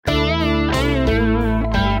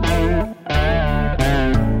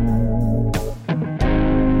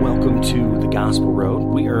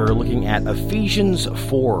at Ephesians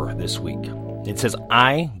 4 this week. It says,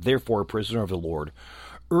 I, therefore, a prisoner of the Lord,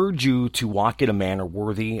 urge you to walk in a manner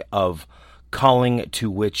worthy of calling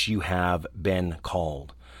to which you have been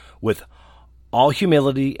called, with all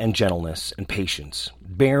humility and gentleness and patience,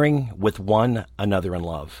 bearing with one another in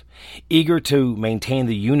love, eager to maintain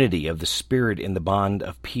the unity of the Spirit in the bond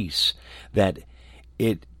of peace, that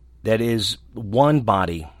is one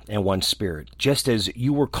body and one Spirit, just as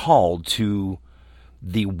you were called to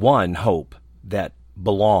the one hope that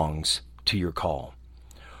belongs to your call.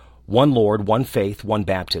 One Lord, one faith, one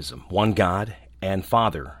baptism, one God and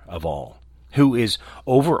Father of all, who is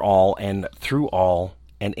over all and through all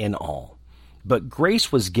and in all. But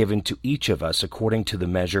grace was given to each of us according to the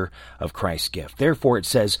measure of Christ's gift. Therefore it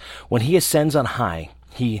says, when he ascends on high,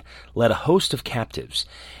 he led a host of captives,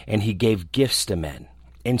 and he gave gifts to men.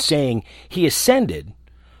 In saying he ascended,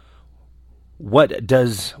 what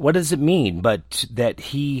does it mean but that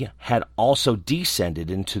he had also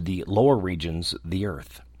descended into the lower regions of the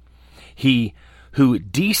earth? He who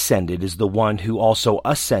descended is the one who also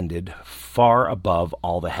ascended far above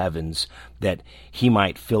all the heavens, that he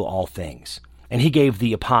might fill all things. And he gave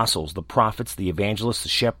the apostles, the prophets, the evangelists, the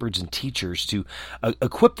shepherds, and teachers to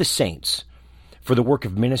equip the saints for the work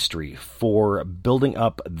of ministry, for building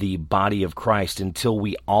up the body of Christ until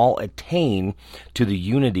we all attain to the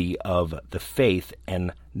unity of the faith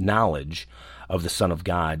and knowledge of the Son of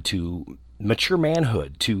God, to mature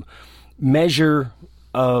manhood, to the measure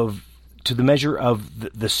of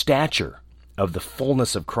the stature of the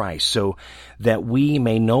fullness of Christ, so that we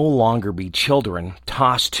may no longer be children,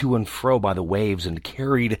 tossed to and fro by the waves and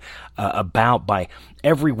carried about by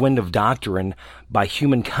every wind of doctrine, by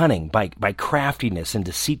human cunning, by craftiness and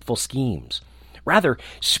deceitful schemes. Rather,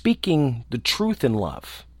 speaking the truth in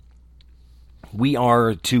love, we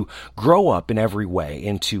are to grow up in every way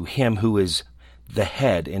into him who is the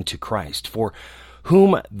head, into Christ, for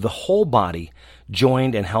whom the whole body,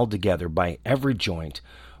 joined and held together by every joint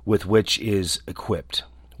with which is equipped,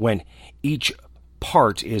 when each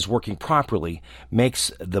part is working properly,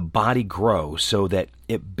 makes the body grow so that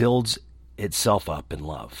it builds itself up in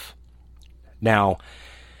love. Now,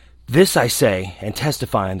 this I say and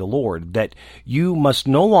testify in the Lord, that you must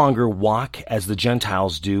no longer walk as the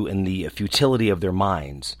Gentiles do in the futility of their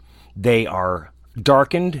minds. They are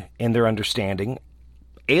darkened in their understanding,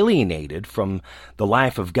 alienated from the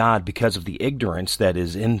life of God because of the ignorance that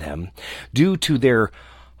is in them, due to their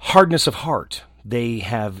hardness of heart. They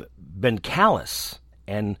have been callous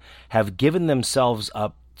and have given themselves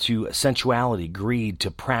up to sensuality, greed, to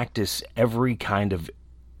practice every kind of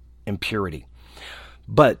impurity.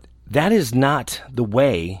 But that is not the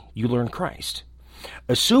way you learn Christ.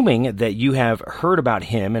 Assuming that you have heard about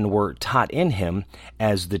him and were taught in him,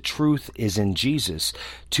 as the truth is in Jesus,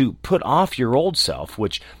 to put off your old self,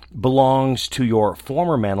 which belongs to your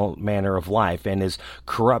former manner of life and is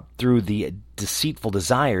corrupt through the deceitful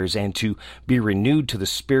desires, and to be renewed to the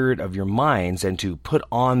spirit of your minds, and to put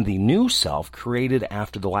on the new self, created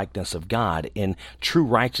after the likeness of God in true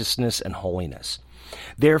righteousness and holiness.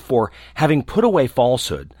 Therefore, having put away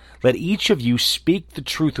falsehood, let each of you speak the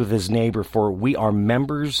truth with his neighbor, for we are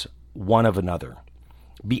members one of another.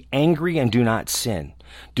 Be angry and do not sin.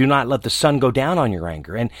 Do not let the sun go down on your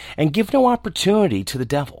anger, and give no opportunity to the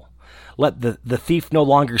devil. Let the thief no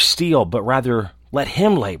longer steal, but rather let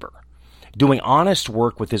him labor, doing honest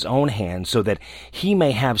work with his own hands, so that he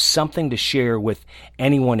may have something to share with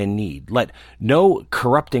anyone in need. Let no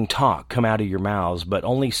corrupting talk come out of your mouths, but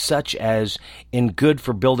only such as in good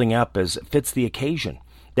for building up as fits the occasion,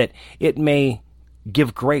 that it may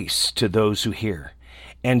give grace to those who hear.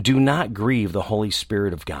 And do not grieve the Holy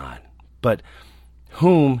Spirit of God, but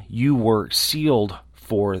whom you were sealed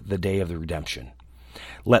for the day of the redemption.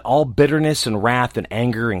 Let all bitterness and wrath and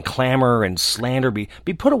anger and clamor and slander be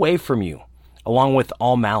put away from you, along with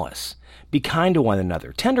all malice. Be kind to one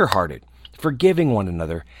another, tender-hearted, forgiving one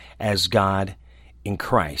another, as God in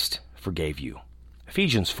Christ forgave you.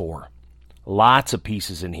 Ephesians 4. Lots of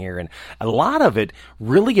pieces in here, and a lot of it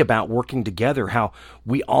really about working together, how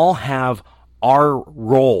we all have our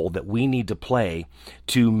role that we need to play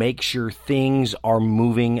to make sure things are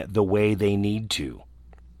moving the way they need to.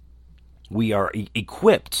 We are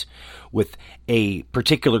equipped with a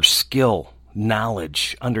particular skill,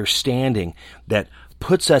 knowledge, understanding that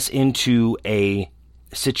puts us into a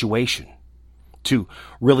situation to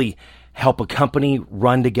really help a company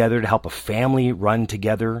run together, to help a family run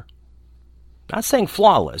together. Not saying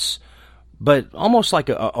flawless, but almost like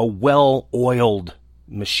a well-oiled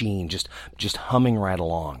machine, just humming right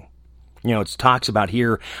along. You know, it talks about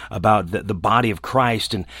here about the body of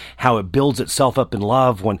Christ and how it builds itself up in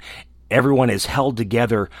love when Everyone is held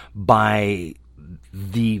together by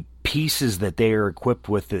the pieces that they are equipped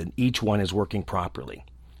with, and each one is working properly.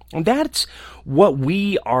 And that's what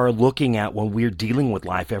we are looking at when we're dealing with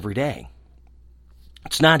life every day.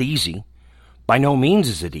 It's not easy. By no means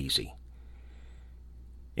is it easy.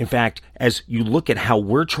 In fact, as you look at how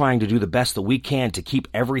we're trying to do the best that we can to keep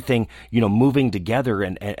everything, moving together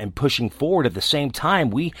and pushing forward, at the same time,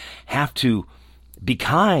 we have to be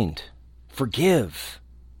kind, forgive.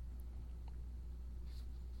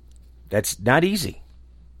 That's not easy.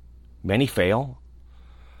 Many fail.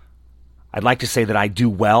 I'd like to say that I do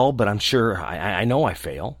well, but I'm sure I know I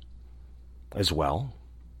fail as well.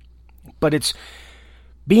 But it's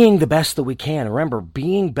being the best that we can. Remember,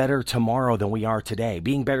 being better tomorrow than we are today,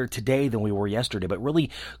 being better today than we were yesterday, but really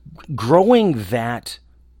growing that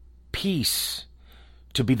piece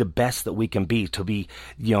to be the best that we can be, to be,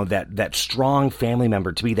 that strong family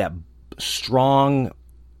member, to be that strong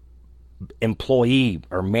employee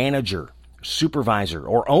or manager, supervisor,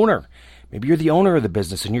 or owner. Maybe you're the owner of the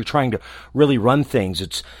business and you're trying to really run things.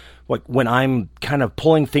 It's like when I'm kind of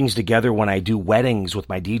pulling things together when I do weddings with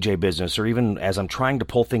my DJ business, or even as I'm trying to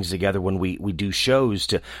pull things together when we do shows,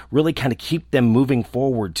 to really kind of keep them moving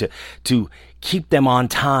forward, to keep them on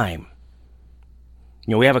time.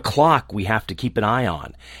 We have a clock we have to keep an eye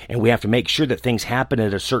on, and we have to make sure that things happen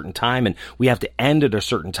at a certain time, and we have to end at a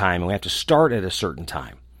certain time, and we have to start at a certain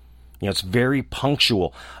time. It's very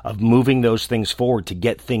punctual of moving those things forward to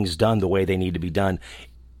get things done the way they need to be done,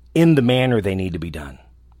 in the manner they need to be done.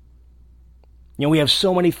 We have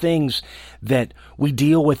so many things that we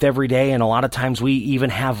deal with every day, and a lot of times we even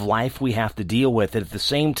have life we have to deal with. And at the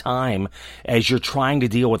same time, as you're trying to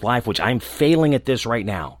deal with life, which I'm failing at this right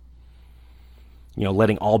now,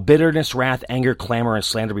 letting all bitterness, wrath, anger, clamor, and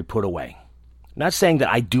slander be put away. I'm not saying that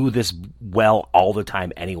I do this well all the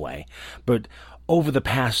time anyway, but over the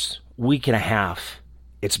past week and a half,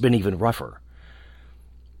 it's been even rougher.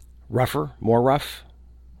 Rougher, more rough,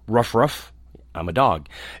 rough. I'm a dog.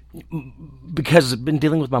 Because I've been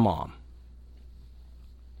dealing with my mom.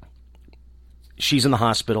 She's in the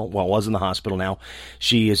hospital. Well, was in the hospital now.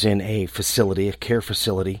 She is in a facility, a care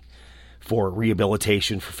facility for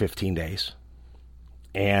rehabilitation for 15 days.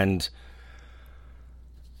 And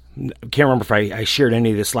I can't remember if I shared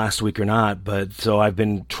any of this last week or not, but so I've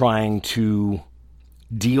been trying to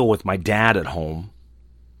deal with my dad at home,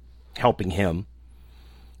 helping him,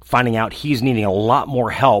 finding out he's needing a lot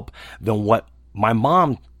more help than what my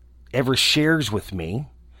mom ever shares with me.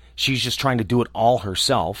 She's just trying to do it all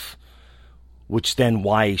herself, which then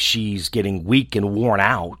why she's getting weak and worn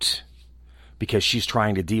out, because she's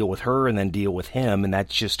trying to deal with her and then deal with him, and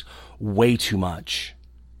that's just way too much.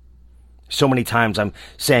 So many times I'm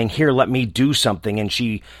saying, here, let me do something, and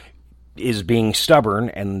she is being stubborn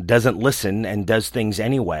and doesn't listen and does things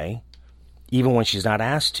anyway, even when she's not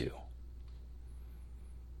asked to.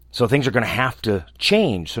 So things are going to have to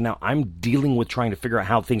change. So now I'm dealing with trying to figure out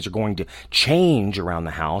how things are going to change around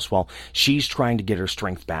the house while she's trying to get her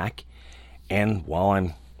strength back, and while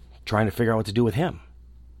I'm trying to figure out what to do with him,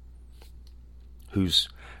 who's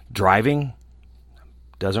driving,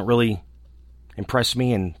 doesn't really impress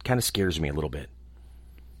me and kind of scares me a little bit.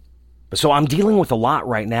 So I'm dealing with a lot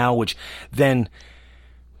right now, which then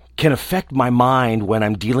can affect my mind when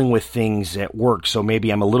I'm dealing with things at work. So maybe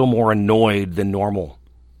I'm a little more annoyed than normal,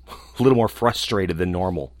 a little more frustrated than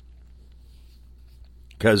normal.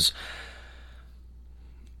 Because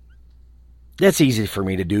that's easy for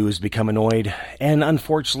me to do, is become annoyed. And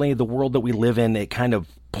unfortunately, the world that we live in, it kind of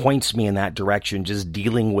points me in that direction, just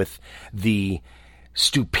dealing with the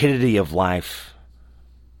stupidity of life.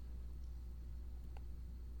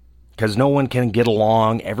 Because no one can get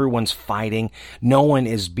along, everyone's fighting, no one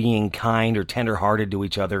is being kind or tender-hearted to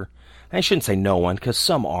each other. I shouldn't say no one, because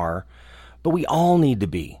some are, but we all need to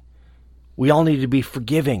be. We all need to be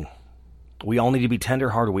forgiving. We all need to be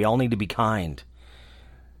tender-hearted. We all need to be kind.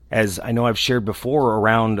 As I know I've shared before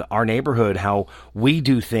around our neighborhood, how we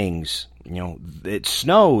do things. It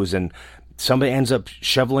snows and somebody ends up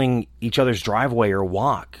shoveling each other's driveway or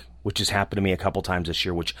walk, which has happened to me a couple times this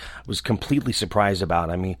year, which I was completely surprised about.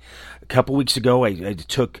 I mean, a couple weeks ago, I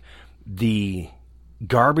took the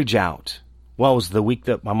garbage out. Well, it was the week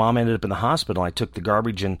that my mom ended up in the hospital. I took the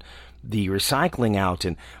garbage and the recycling out,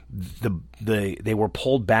 and they were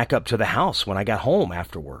pulled back up to the house when I got home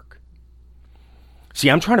after work. See,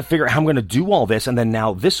 I'm trying to figure out how I'm going to do all this, and then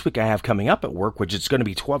now this week I have coming up at work, which is going to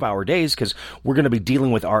be 12-hour days, because we're going to be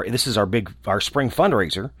dealing with our spring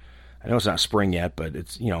fundraiser. I know it's not spring yet, but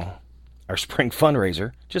it's, our spring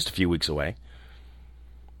fundraiser, just a few weeks away.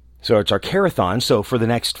 So So it's our carathon. So for the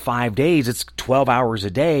next 5 days, it's 12 hours a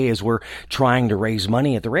day as we're trying to raise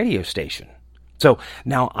money at the radio station. So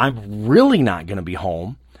now I'm really not going to be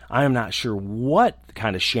home. I am not sure what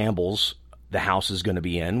kind of shambles the house is going to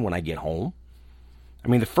be in when I get home. I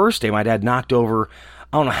mean, the first day my dad knocked over,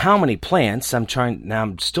 I don't know how many plants. I'm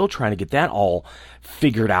still trying to get that all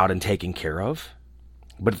figured out and taken care of.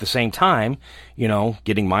 But at the same time,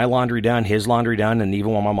 getting my laundry done, his laundry done, and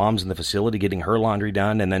even while my mom's in the facility, getting her laundry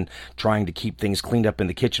done, and then trying to keep things cleaned up in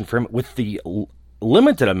the kitchen for him with the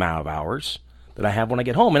limited amount of hours that I have when I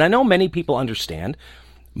get home. And I know many people understand.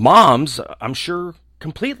 Moms, I'm sure,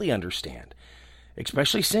 completely understand,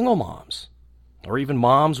 especially single moms, or even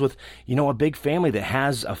moms with, a big family that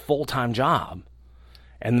has a full-time job,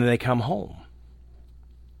 and then they come home.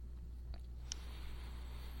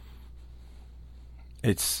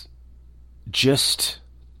 It's just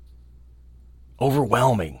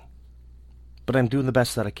overwhelming, but I'm doing the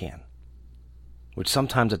best that I can, which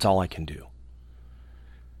sometimes it's all I can do.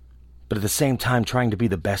 But at the same time, trying to be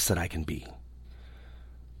the best that I can be.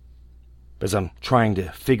 As I'm trying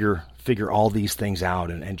to figure all these things out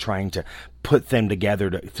and trying to put them together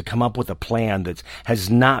to come up with a plan that has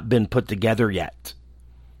not been put together yet.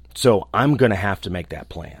 So I'm going to have to make that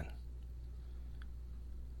plan.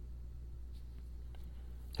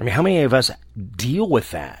 I mean, how many of us deal with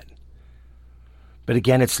that? But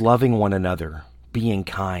again, it's loving one another, being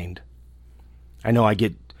kind. I know I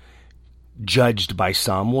get judged by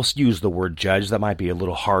some. We'll use the word judge. That might be a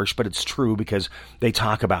little harsh, but it's true because they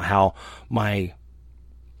talk about how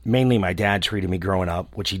mainly my dad treated me growing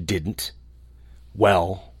up, which he didn't,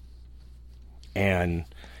 well. And,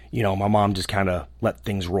 my mom just kind of let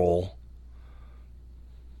things roll.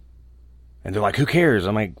 And they're like, who cares?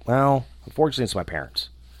 I'm like, well, unfortunately, it's my parents.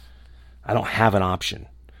 I don't have an option.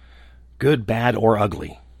 Good, bad, or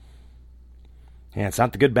ugly. And it's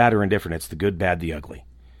not the good, bad, or indifferent. It's the good, bad, the ugly.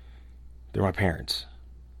 They're my parents.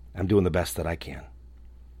 I'm doing the best that I can.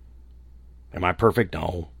 Am I perfect?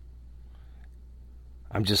 No.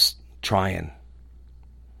 I'm just trying.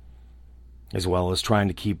 As well as trying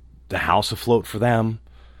to keep the house afloat for them.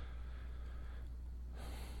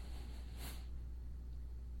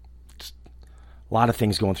 Just a lot of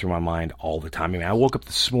things going through my mind all the time. I mean, I woke up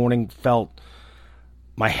this morning, felt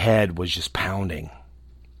my head was just pounding.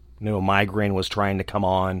 A migraine was trying to come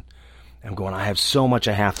on. I'm going, I have so much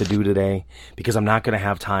I have to do today because I'm not going to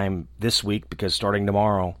have time this week because starting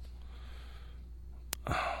tomorrow,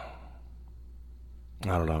 I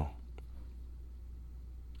don't know.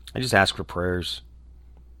 I just ask for prayers.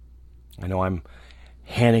 I know I'm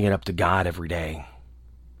handing it up to God every day.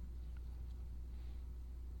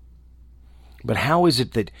 But how is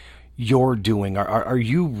it that you're doing? Are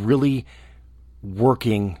you really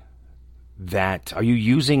working that? Are you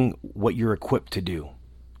using what you're equipped to do?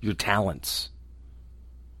 Your talents?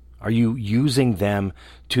 Are you using them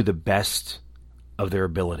to the best of their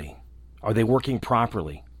ability? Are they working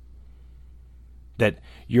properly? That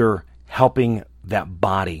you're helping that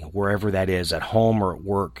body, wherever that is, at home or at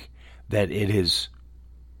work, that it is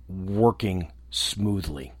working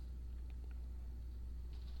smoothly.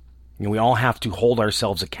 We all have to hold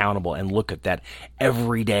ourselves accountable and look at that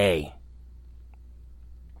every day.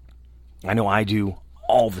 I know I do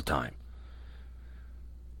all the time.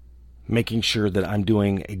 Making sure that I'm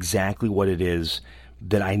doing exactly what it is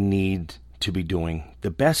that I need to be doing, the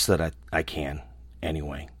best that I can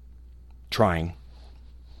anyway. Trying.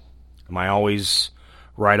 Am I always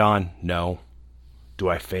right on? No. Do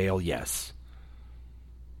I fail? Yes.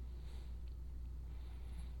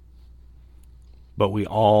 But we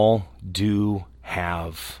all do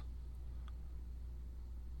have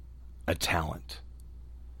a talent.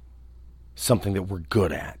 Something that we're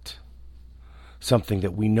good at. Something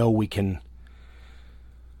that we know we can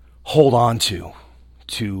hold on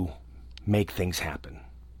to make things happen.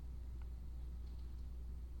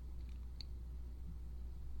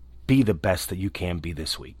 Be the best that you can be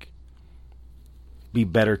this week. Be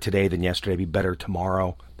better today than yesterday. Be better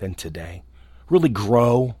tomorrow than today. Really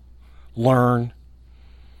grow, learn,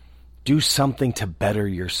 do something to better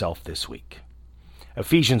yourself this week.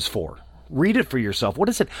 Ephesians 4. Read it for yourself. What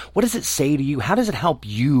does it say to you? How does it help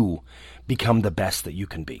you become the best that you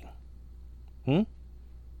can be?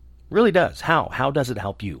 Really does. How does it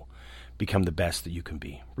help you become the best that you can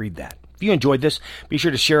be? Read that. If you enjoyed this, be sure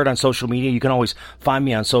to share it on social media. You can always find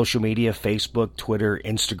me on social media, Facebook, Twitter,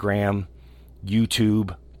 Instagram,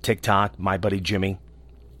 YouTube, TikTok, My Buddy Jimmy.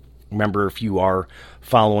 Remember, if you are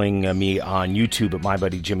following me on YouTube at My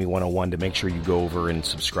Buddy Jimmy 101, to make sure you go over and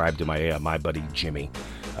subscribe to My Buddy Jimmy,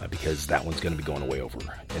 because that one's going to be going away over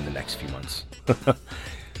in the next few months.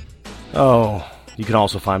 Oh, You can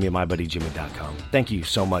also find me at mybuddyjimmy.com. Thank you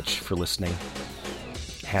so much for listening.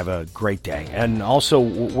 Have a great day. And also,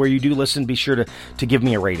 where you do listen, be sure to give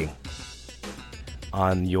me a rating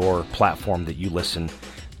on your platform that you listen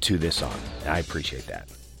to this on. I appreciate that.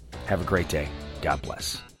 Have a great day. God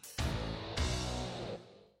bless.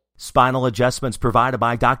 Spinal adjustments provided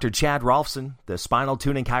by Dr. Chad Rolfson. The Spinal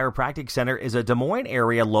Tuning Chiropractic Center is a Des Moines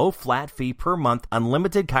area low flat fee per month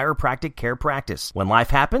unlimited chiropractic care practice. When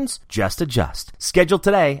life happens, just adjust. Schedule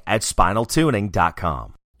today at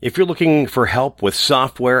spinaltuning.com. If you're looking for help with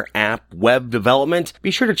software, app, web development, be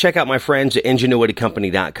sure to check out my friends at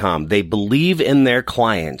ingenuitycompany.com. They believe in their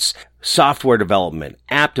clients. Software development,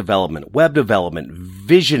 app development, web development,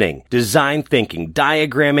 visioning, design thinking,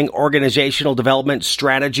 diagramming, organizational development,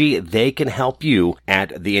 strategy. They can help you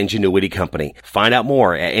at the Ingenuity Company. Find out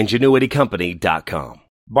more at ingenuitycompany.com.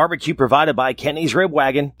 Barbecue provided by Kenny's Rib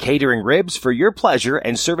Wagon, catering ribs for your pleasure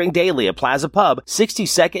and serving daily at Plaza Pub,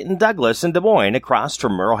 62nd and Douglas in Des Moines, across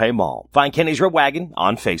from Merle Hay Mall. Find Kenny's Rib Wagon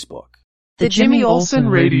on Facebook. The Jimmy Olsen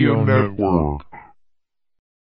Radio Network.